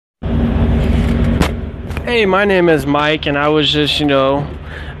Hey, my name is Mike, and I was just,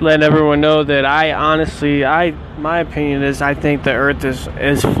 letting everyone know that I honestly, my opinion is I think the Earth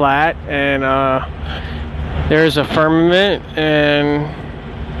is flat, and there's a firmament, and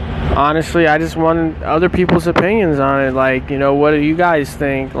honestly, I just want other people's opinions on it. Like, what do you guys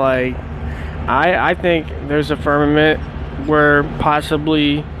think? Like, I think there's a firmament we're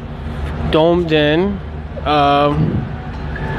possibly domed in.